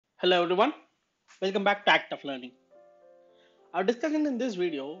Hello everyone, welcome back to Act of Learning. Our discussion in this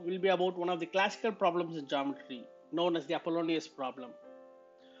video will be about one of the classical problems in geometry known as the Apollonius problem.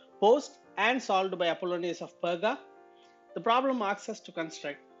 Posed and solved by Apollonius of Perga, the problem asks us to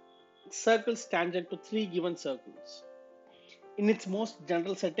construct circles tangent to three given circles. In its most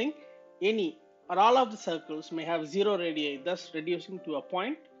general setting, any or all of the circles may have zero radii, thus reducing to a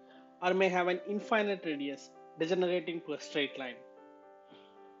point, or may have an infinite radius, degenerating to a straight line.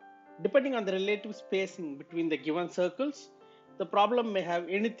 Depending on the relative spacing between the given circles, the problem may have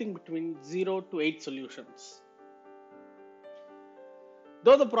anything between 0 to 8 solutions.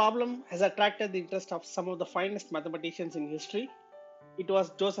 Though the problem has attracted the interest of some of the finest mathematicians in history, it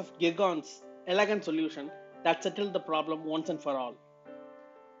was Joseph Gergonne's elegant solution that settled the problem once and for all.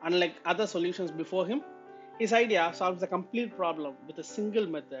 Unlike other solutions before him, his idea solves the complete problem with a single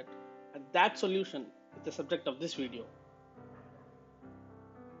method, and that solution is the subject of this video.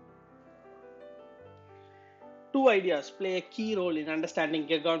 Two ideas play a key role in understanding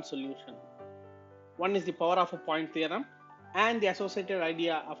Gergonne's solution. One is the power of a point theorem and the associated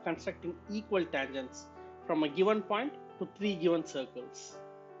idea of constructing equal tangents from a given point to three given circles.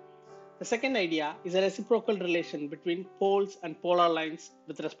 The second idea is a reciprocal relation between poles and polar lines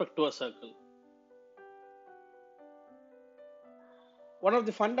with respect to a circle. One of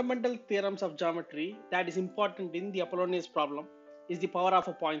the fundamental theorems of geometry that is important in the Apollonius problem is the power of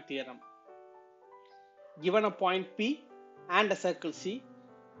a point theorem. Given a point P and a circle C,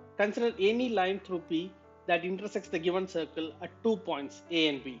 consider any line through P that intersects the given circle at 2 points A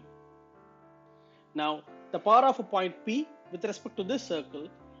and B. Now, the power of a point P with respect to this circle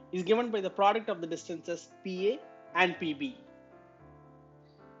is given by the product of the distances PA and PB.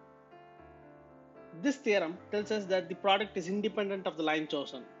 This theorem tells us that the product is independent of the line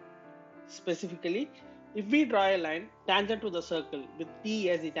chosen. Specifically, if we draw a line tangent to the circle with T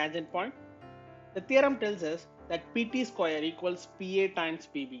as the tangent point, the theorem tells us that Pt square equals Pa times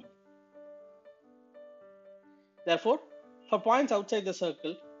Pb. Therefore, for points outside the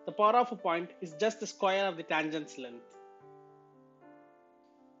circle, the power of a point is just the square of the tangent's length.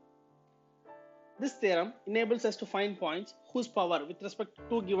 This theorem enables us to find points whose power with respect to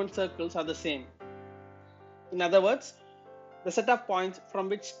two given circles are the same. In other words, the set of points from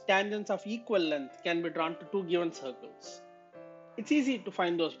which tangents of equal length can be drawn to two given circles. It's easy to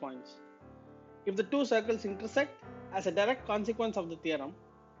find those points. If the two circles intersect, as a direct consequence of the theorem,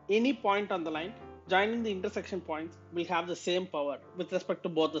 any point on the line joining the intersection points will have the same power with respect to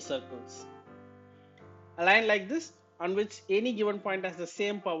both the circles. A line like this, on which any given point has the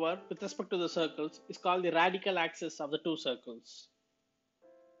same power with respect to the circles, is called the radical axis of the two circles.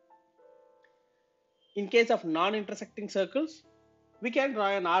 In case of non-intersecting circles, we can draw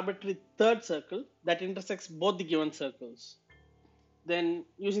an arbitrary third circle that intersects both the given circles. Then,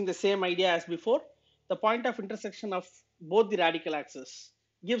 using the same idea as before, the point of intersection of both the radical axes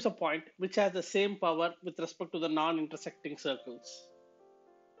gives a point which has the same power with respect to the non-intersecting circles.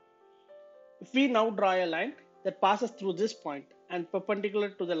 If we now draw a line that passes through this point and perpendicular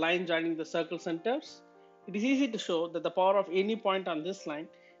to the line joining the circle centers, it is easy to show that the power of any point on this line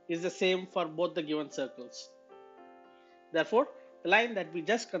is the same for both the given circles. Therefore, the line that we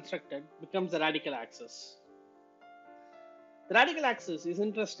just constructed becomes the radical axis. The radical axis is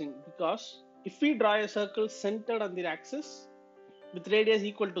interesting because if we draw a circle centered on the axis with radius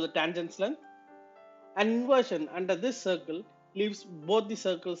equal to the tangent's length, an inversion under this circle leaves both the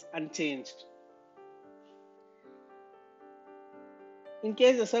circles unchanged. In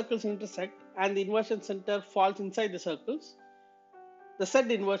case the circles intersect and the inversion center falls inside the circles, the said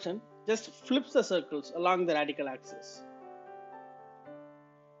inversion just flips the circles along the radical axis.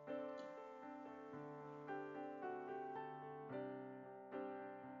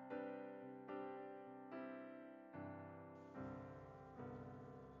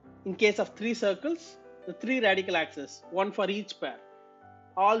 In case of three circles, the three radical axes, one for each pair,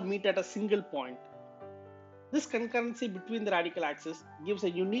 all meet at a single point. This concurrency between the radical axes gives a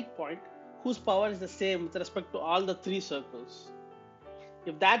unique point whose power is the same with respect to all the three circles.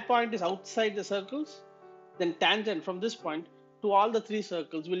 If that point is outside the circles, then tangent from this point to all the three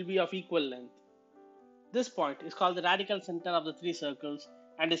circles will be of equal length. This point is called the radical center of the three circles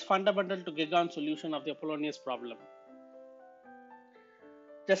and is fundamental to Gergonne's solution of the Apollonius problem.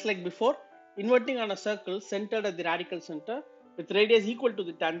 Just like before, inverting on a circle centered at the radical center with radius equal to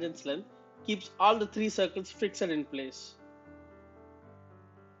the tangent's length keeps all the three circles fixed in place.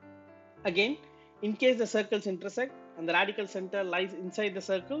 Again, in case the circles intersect and the radical center lies inside the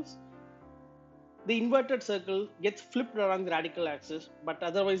circles, the inverted circle gets flipped around the radical axis but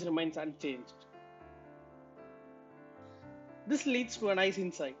otherwise remains unchanged. This leads to a nice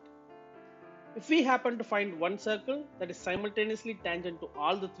insight. If we happen to find one circle that is simultaneously tangent to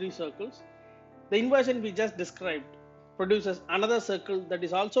all the three circles, the inversion we just described produces another circle that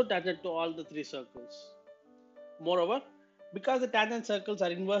is also tangent to all the three circles. Moreover, because the tangent circles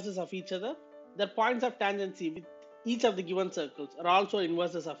are inverses of each other, their points of tangency with each of the given circles are also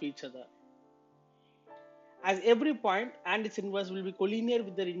inverses of each other. As every point and its inverse will be collinear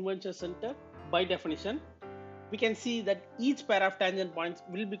with their inversion center, by definition, we can see that each pair of tangent points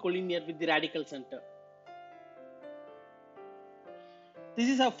will be collinear with the radical center. This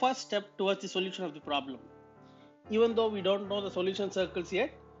is our first step towards the solution of the problem. Even though we don't know the solution circles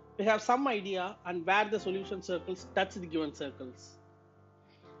yet, we have some idea on where the solution circles touch the given circles.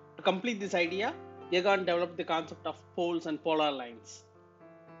 To complete this idea, Gergonne developed the concept of poles and polar lines.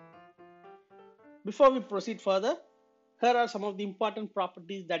 Before we proceed further, here are some of the important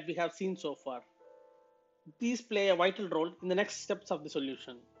properties that we have seen so far. These play a vital role in the next steps of the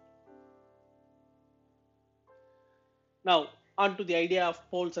solution. Now, on to the idea of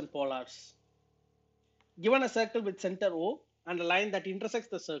poles and polars. Given a circle with center O and a line that intersects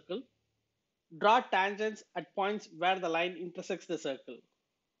the circle, draw tangents at points where the line intersects the circle.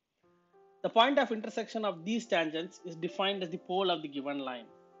 The point of intersection of these tangents is defined as the pole of the given line.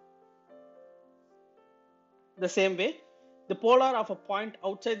 The same way, the polar of a point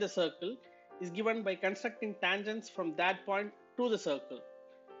outside the circle is given by constructing tangents from that point to the circle.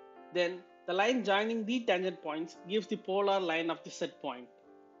 Then, the line joining the tangent points gives the polar line of the set point.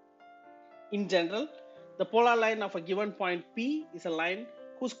 In general, the polar line of a given point P is a line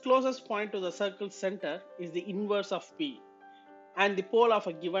whose closest point to the circle's center is the inverse of P, and the pole of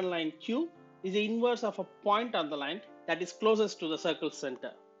a given line Q is the inverse of a point on the line that is closest to the circle's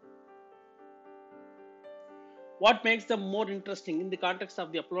center. What makes them more interesting in the context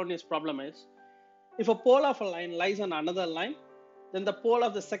of the Apollonius problem is, if a pole of a line lies on another line, then the pole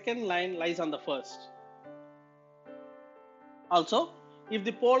of the second line lies on the first. Also, if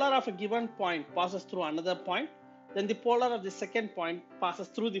the polar of a given point passes through another point, then the polar of the second point passes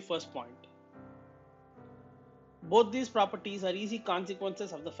through the first point. Both these properties are easy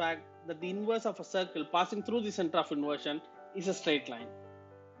consequences of the fact that the inverse of a circle passing through the center of inversion is a straight line.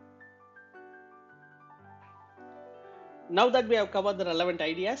 Now that we have covered the relevant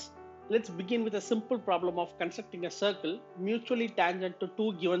ideas, let's begin with a simple problem of constructing a circle mutually tangent to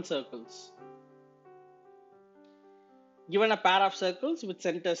two given circles. Given a pair of circles with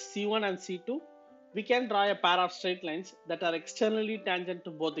centers C1 and C2, we can draw a pair of straight lines that are externally tangent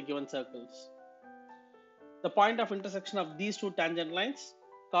to both the given circles. The point of intersection of these two tangent lines,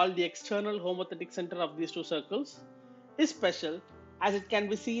 called the external homothetic center of these two circles, is special as it can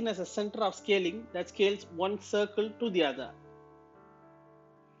be seen as a center of scaling that scales one circle to the other.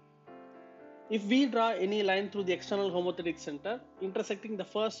 If we draw any line through the external homothetic center intersecting the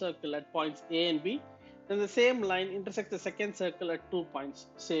first circle at points A and B, then the same line intersects the second circle at 2 points,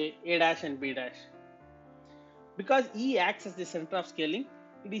 say A' and B'. Because E acts as the center of scaling,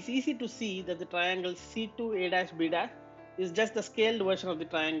 it is easy to see that the triangle C2A', is just the scaled version of the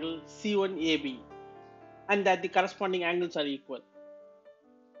triangle C1AB, and that the corresponding angles are equal.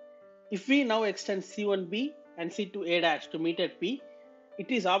 If we now extend C1B and C2A' to meet at P, it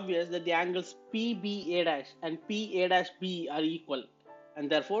is obvious that the angles PBA' and PA'B are equal, and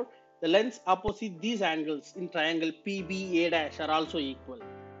therefore the lengths opposite these angles in triangle PBA' are also equal.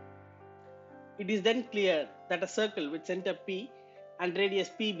 It is then clear that a circle with center P and radius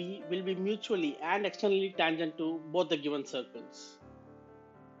PB will be mutually and externally tangent to both the given circles.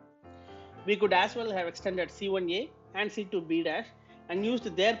 We could as well have extended C1A and C2B' and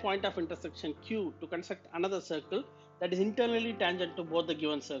used their point of intersection Q to construct another circle that is internally tangent to both the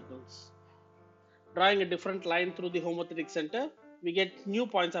given circles. Drawing a different line through the homothetic center, we get new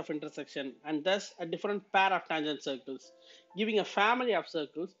points of intersection and thus a different pair of tangent circles, giving a family of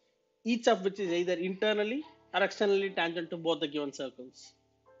circles, each of which is either internally or externally tangent to both the given circles.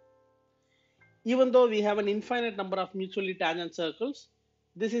 Even though we have an infinite number of mutually tangent circles,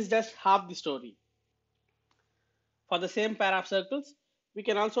 this is just half the story. For the same pair of circles, we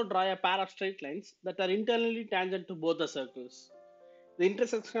can also draw a pair of straight lines that are internally tangent to both the circles. The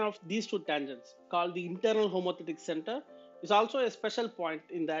intersection of these two tangents, called the internal homothetic center, is also a special point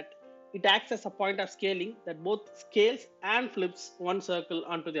in that it acts as a point of scaling that both scales and flips one circle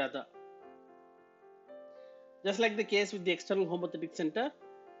onto the other. Just like the case with the external homothetic center,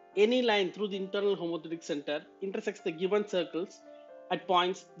 any line through the internal homothetic center intersects the given circles at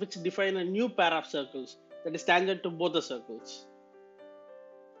points which define a new pair of circles that is tangent to both the circles.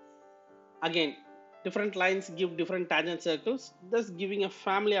 Again, different lines give different tangent circles, thus giving a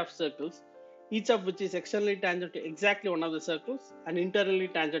family of circles, each of which is externally tangent to exactly one of the circles and internally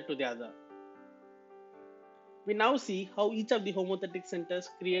tangent to the other. We now see how each of the homothetic centers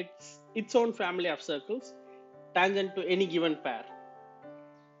creates its own family of circles tangent to any given pair.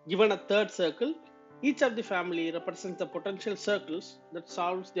 Given a third circle, each of the family represents the potential circles that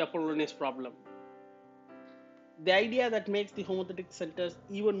solves the Apollonius problem. The idea that makes the homothetic centers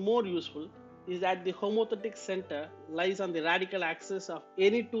even more useful is that the homothetic center lies on the radical axis of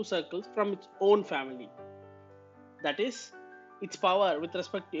any two circles from its own family. That is, its power with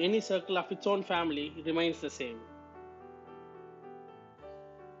respect to any circle of its own family remains the same.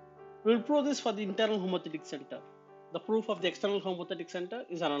 We will prove this for the internal homothetic center. The proof of the external homothetic center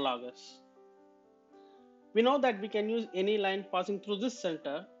is analogous. We know that we can use any line passing through this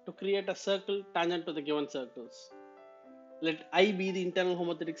center to create a circle tangent to the given circles. Let I be the internal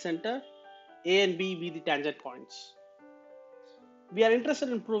homothetic center, A and B be the tangent points. We are interested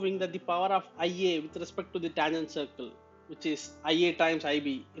in proving that the power of IA with respect to the tangent circle, which is IA times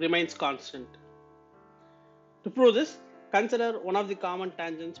IB, remains constant. To prove this, consider one of the common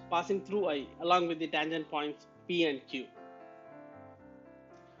tangents passing through I along with the tangent points P and Q.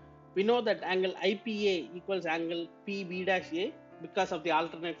 We know that angle IPA equals angle PB-A because of the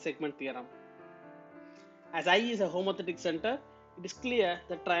alternate segment theorem. As I is a homothetic center, it is clear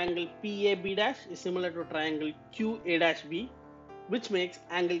that triangle PAB' is similar to triangle QA', which makes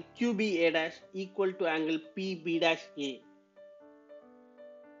angle QBA' equal to angle PB'.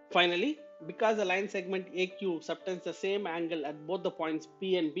 Finally, because the line segment AQ subtends the same angle at both the points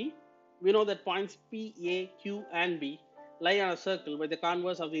P and B, we know that points P, A, Q and B lie on a circle by the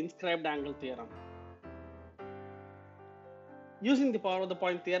converse of the inscribed angle theorem. Using the power of the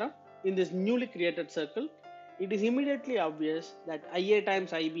point theorem, in this newly created circle, it is immediately obvious that IA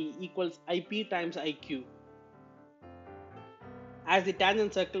times IB equals IP times IQ. As the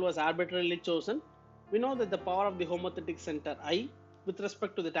tangent circle was arbitrarily chosen, we know that the power of the homothetic center I with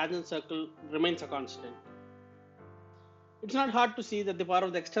respect to the tangent circle remains a constant. It's not hard to see that the power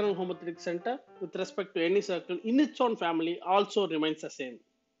of the external homothetic center with respect to any circle in its own family also remains the same.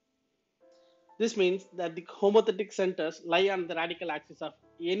 This means that the homothetic centers lie on the radical axis of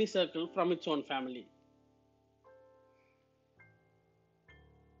any circle from its own family.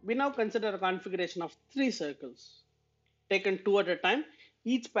 We now consider a configuration of three circles. Taken two at a time,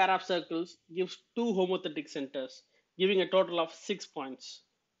 each pair of circles gives two homothetic centers, giving a total of 6 points.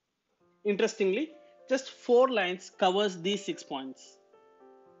 Interestingly, just 4 lines covers these 6 points.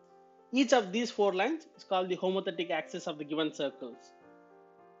 Each of these 4 lines is called the homothetic axis of the given circles.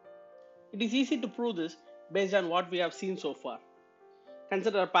 It is easy to prove this based on what we have seen so far.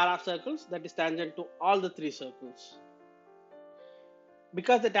 Consider a pair of circles that is tangent to all the 3 circles.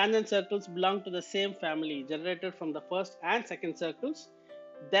 Because the tangent circles belong to the same family generated from the first and second circles,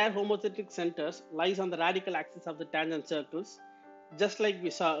 their homothetic centers lies on the radical axis of the tangent circles, just like we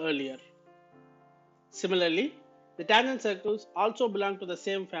saw earlier. Similarly, the tangent circles also belong to the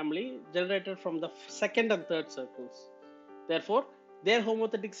same family generated from the second and third circles. Therefore, their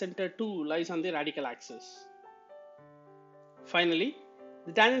homothetic center too lies on the radical axis. Finally,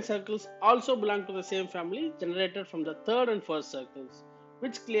 the tangent circles also belong to the same family generated from the third and first circles,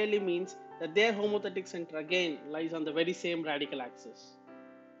 which clearly means that their homothetic center again lies on the very same radical axis.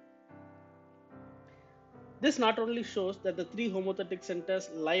 This not only shows that the 3 homothetic centers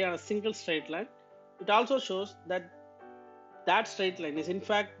lie on a single straight line, it also shows that that straight line is in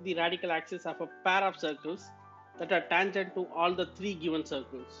fact the radical axis of a pair of circles that are tangent to all the 3 given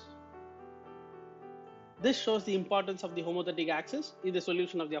circles. This shows the importance of the homothetic axis in the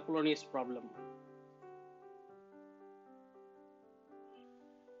solution of the Apollonius problem.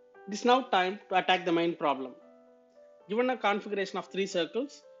 It is now time to attack the main problem. Given a configuration of 3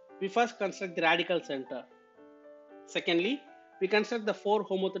 circles, we first construct the radical center. Secondly, we construct the 4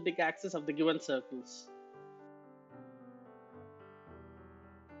 homothetic axes of the given circles.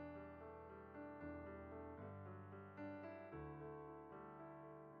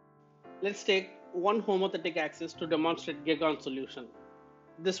 Let's take one homothetic axis to demonstrate Gergonne's solution.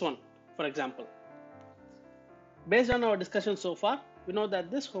 This one, for example. Based on our discussion so far, we know that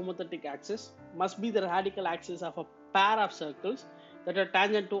this homothetic axis must be the radical axis of a pair of circles that are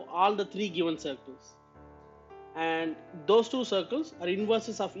tangent to all the 3 given circles. And those 2 circles are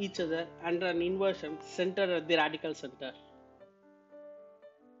inverses of each other under an inversion centered at the radical center.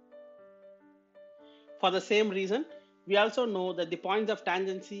 For the same reason, we also know that the points of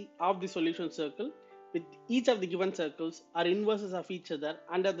tangency of the solution circle with each of the given circles are inverses of each other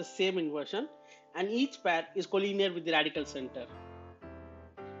under the same inversion, and each pair is collinear with the radical center.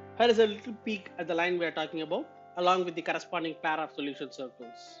 Here is a little peek at the line we are talking about, along with the corresponding pair of solution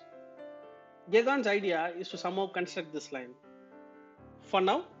circles. Gergonne's idea is to somehow construct this line. For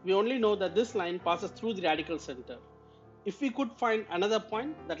now, we only know that this line passes through the radical center. If we could find another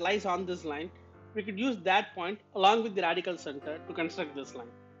point that lies on this line, we could use that point along with the radical center to construct this line.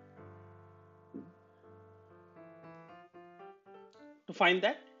 To find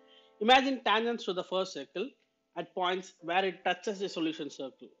that, imagine tangents to the first circle at points where it touches the solution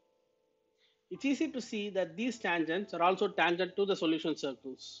circle. It's easy to see that these tangents are also tangent to the solution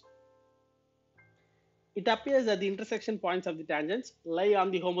circles. It appears that the intersection points of the tangents lie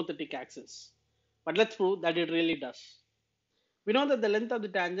on the homothetic axis, but let's prove that it really does. We know that the length of the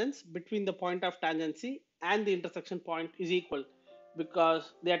tangents between the point of tangency and the intersection point is equal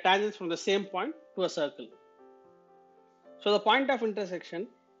because they are tangents from the same point to a circle. So the point of intersection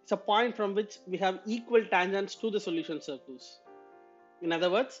is a point from which we have equal tangents to the solution circles. In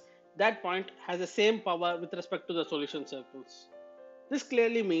other words, that point has the same power with respect to the solution circles. This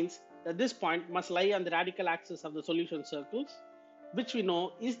clearly means that this point must lie on the radical axis of the solution circles, which we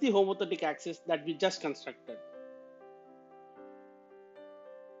know is the homothetic axis that we just constructed.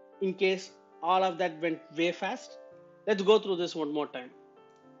 In case all of that went way fast, let's go through this one more time.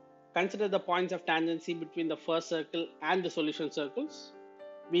 Consider the points of tangency between the first circle and the solution circles.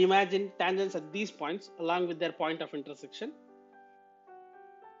 We imagine tangents at these points along with their point of intersection.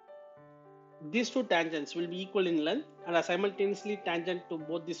 These two tangents will be equal in length and are simultaneously tangent to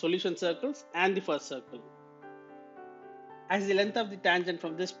both the solution circles and the first circle. As the length of the tangent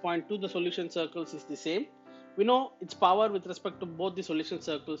from this point to the solution circles is the same, we know its power with respect to both the solution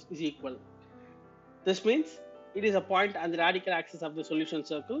circles is equal. This means it is a point on the radical axis of the solution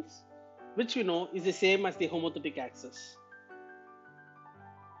circles, which we know is the same as the homothetic axis.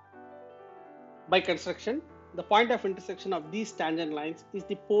 By construction, the point of intersection of these tangent lines is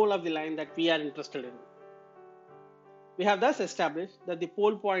the pole of the line that we are interested in. We have thus established that the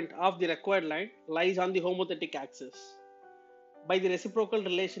pole point of the required line lies on the homothetic axis. By the reciprocal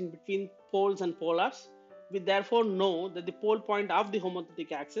relation between poles and polars, we therefore know that the pole point of the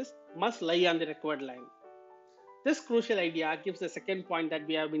homothetic axis must lie on the required line. This crucial idea gives the second point that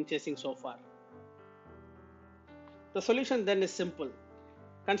we have been chasing so far. The solution then is simple.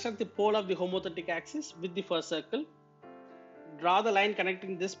 Construct the pole of the homothetic axis with the first circle. Draw the line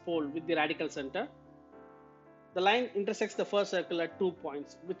connecting this pole with the radical center. The line intersects the first circle at 2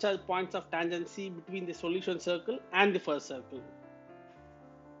 points, which are points of tangency between the solution circle and the first circle.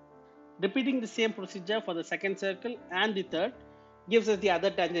 Repeating the same procedure for the second circle and the third gives us the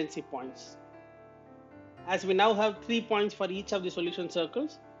other tangency points. As we now have 3 points for each of the solution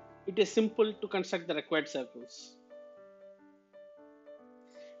circles, it is simple to construct the required circles.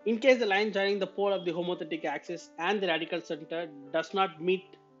 In case the line joining the pole of the homothetic axis and the radical center does not meet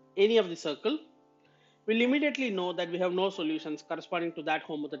any of the circle, we'll immediately know that we have no solutions corresponding to that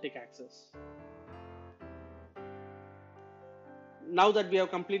homothetic axis. Now that we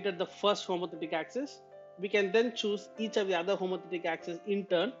have completed the first homothetic axis, we can then choose each of the other homothetic axes in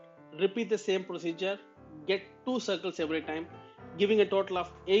turn, repeat the same procedure, get 2 circles every time, giving a total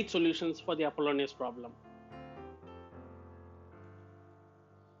of 8 solutions for the Apollonius problem.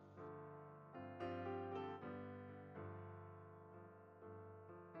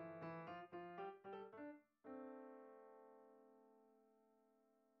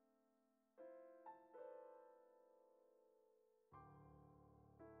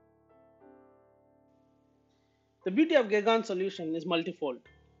 The beauty of Gergonne's solution is multifold.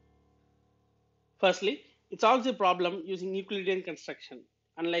 Firstly, it solves the problem using Euclidean construction,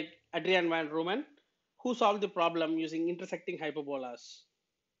 unlike Adrian van Roomen, who solved the problem using intersecting hyperbolas.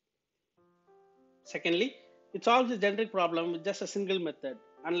 Secondly, it solves the generic problem with just a single method,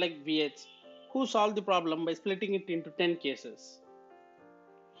 unlike VH, who solved the problem by splitting it into 10 cases.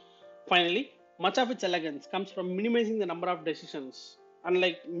 Finally, much of its elegance comes from minimizing the number of decisions,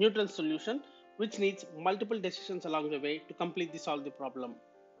 unlike Newton's solution, which needs multiple decisions along the way to completely solve the problem.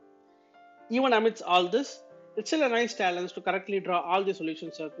 Even amidst all this, it's still a nice challenge to correctly draw all the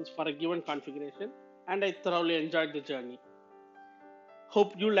solution circles for a given configuration, and I thoroughly enjoyed the journey.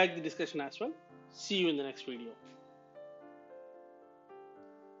 Hope you liked the discussion as well. See you in the next video.